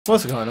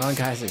What's going on,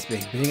 guys? It's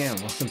bigbiggn and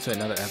welcome to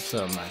another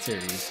episode of my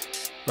series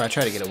where I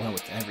try to get a win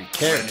with every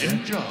character.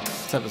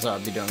 This episode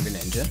I'll be doing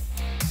Greninja.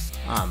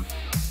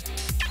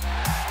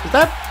 Is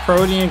that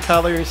Protean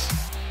colors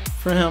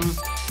for him?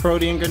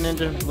 Protean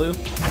Greninja blue?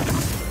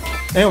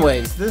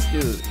 Anyways, this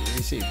dude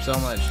received so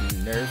much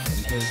nerf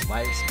in his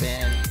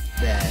lifespan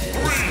that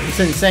it's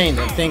insane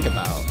to think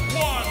about.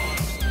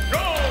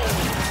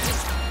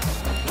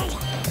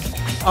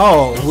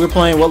 Oh, we're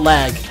playing with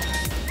lag.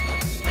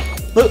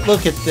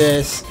 Look at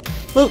this.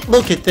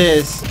 Look at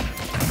this.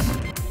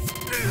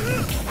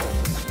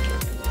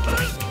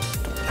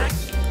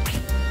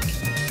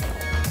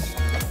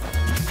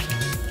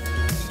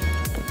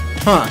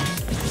 Huh.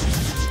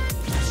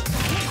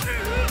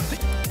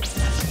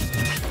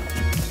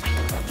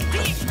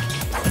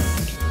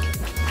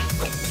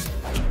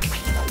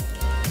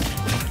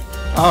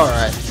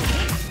 Alright.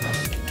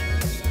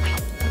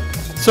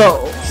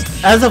 So,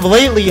 as of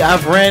lately,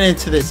 I've ran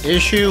into this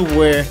issue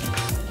where...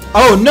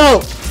 Oh,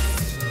 no!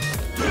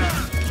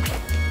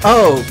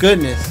 Oh,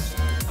 goodness.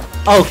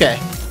 Okay.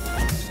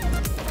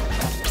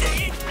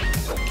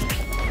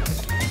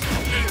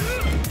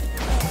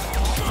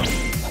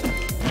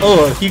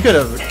 Oh, he could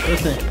have...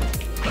 Listen.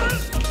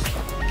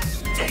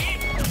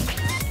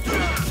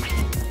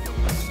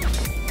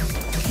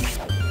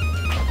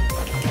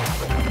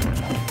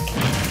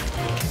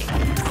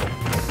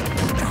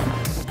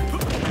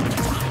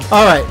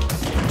 Alright.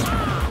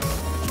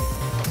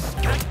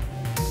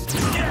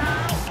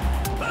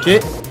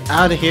 Get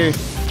out of here.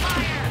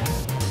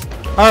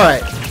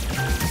 Alright.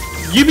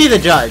 You be the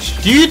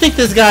judge. Do you think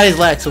this guy is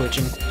lag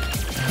switching?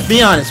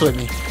 Be honest with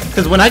me.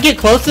 Because when I get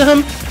close to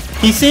him,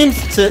 he seems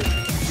to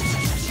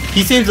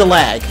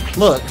lag.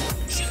 Look.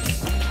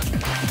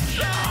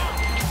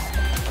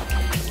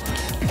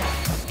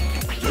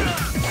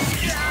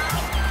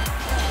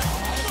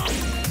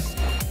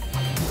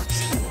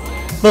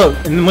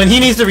 Look, and when he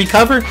needs to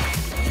recover,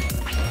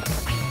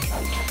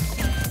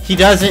 he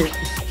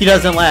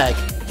doesn't lag.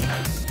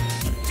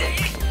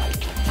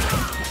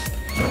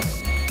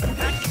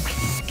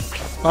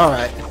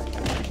 Alright.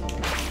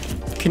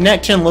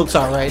 Connection looks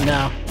alright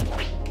now.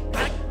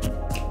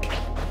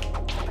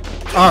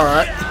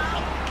 Alright.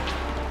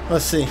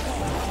 Let's see.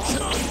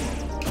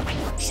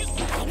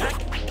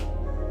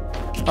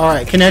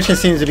 Alright, connection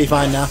seems to be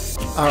fine now.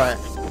 Alright.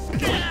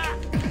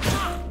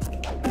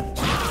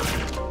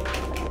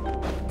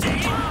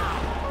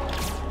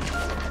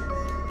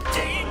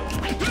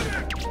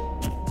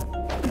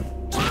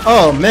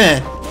 Oh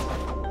man.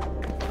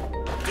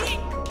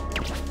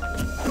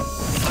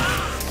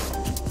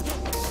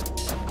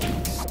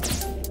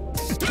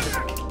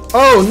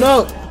 Oh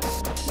no!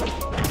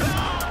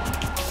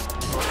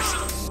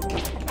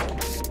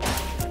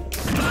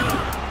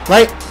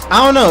 Like,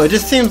 I don't know, it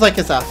just seems like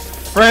it's a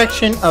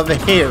fraction of a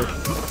hair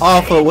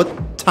off of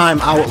what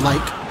time I would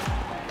like.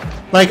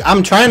 Like,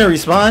 I'm trying to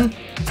respond.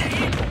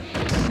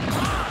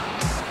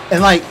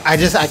 And like,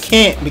 I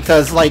can't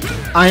because like,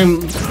 I'm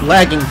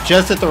lagging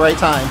just at the right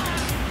time.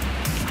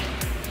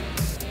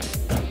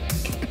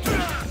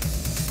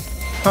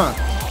 Huh.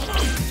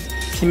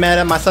 Is he mad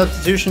at my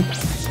substitution?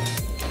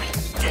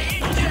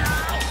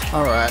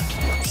 Alright.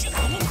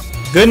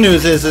 Good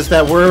news is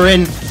that we're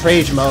in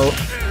rage mode.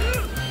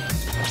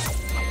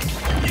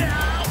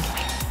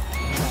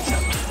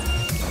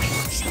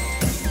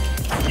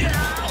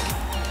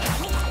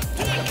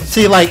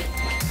 See, like,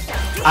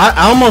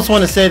 I almost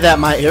want to say that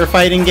my air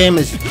fighting game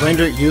is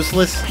rendered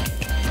useless.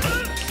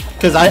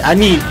 Because I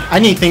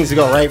need things to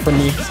go right for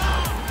me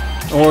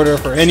in order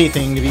for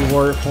anything to be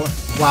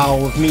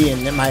worthwhile with me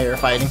and my air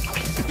fighting.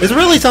 It's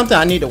really something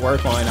I need to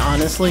work on,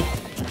 honestly.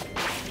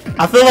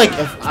 I feel like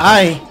if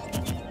I,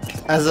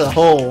 as a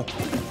whole,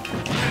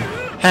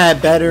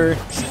 had better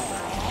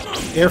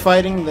air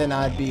fighting, then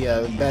I'd be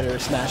a better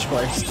Smash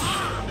player.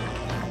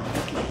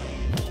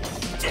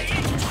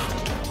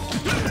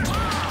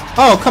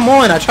 Oh, come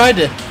on! I tried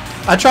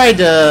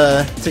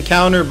to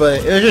counter,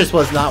 but it just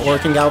was not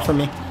working out for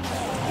me.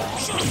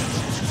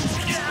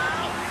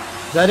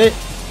 Is that it?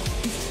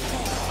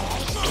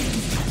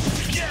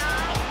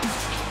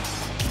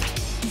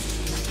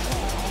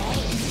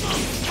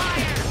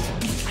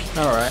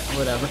 Alright,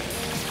 whatever.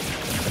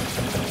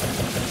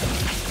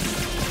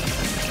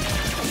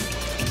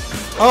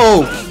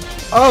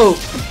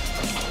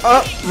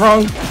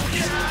 Wrong.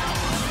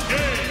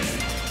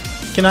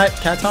 Can I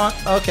taunt?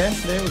 Okay,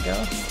 there we go.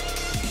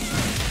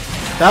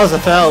 That was a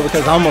fail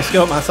because I almost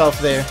killed myself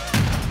there.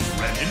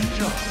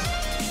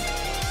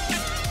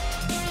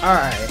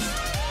 Alright.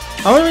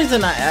 The only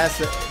reason I asked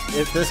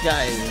if this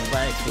guy is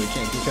lag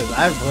switching because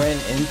I've ran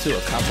into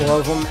a couple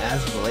of them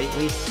as of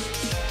lately.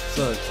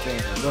 So it's been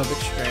a little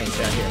bit strange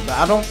out here. But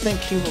I don't think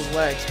he was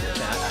lag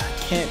switching. I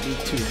can't be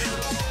too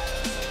sure.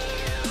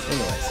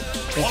 Anyways,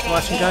 thanks for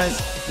watching, guys.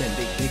 It's been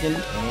bigbiggn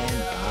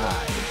and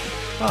bye.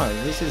 Oh,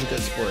 this is a good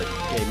sport.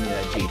 He gave me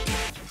that G.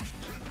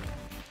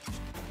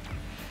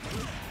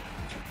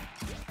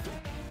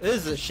 This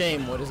is a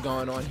shame what is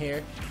going on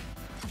here.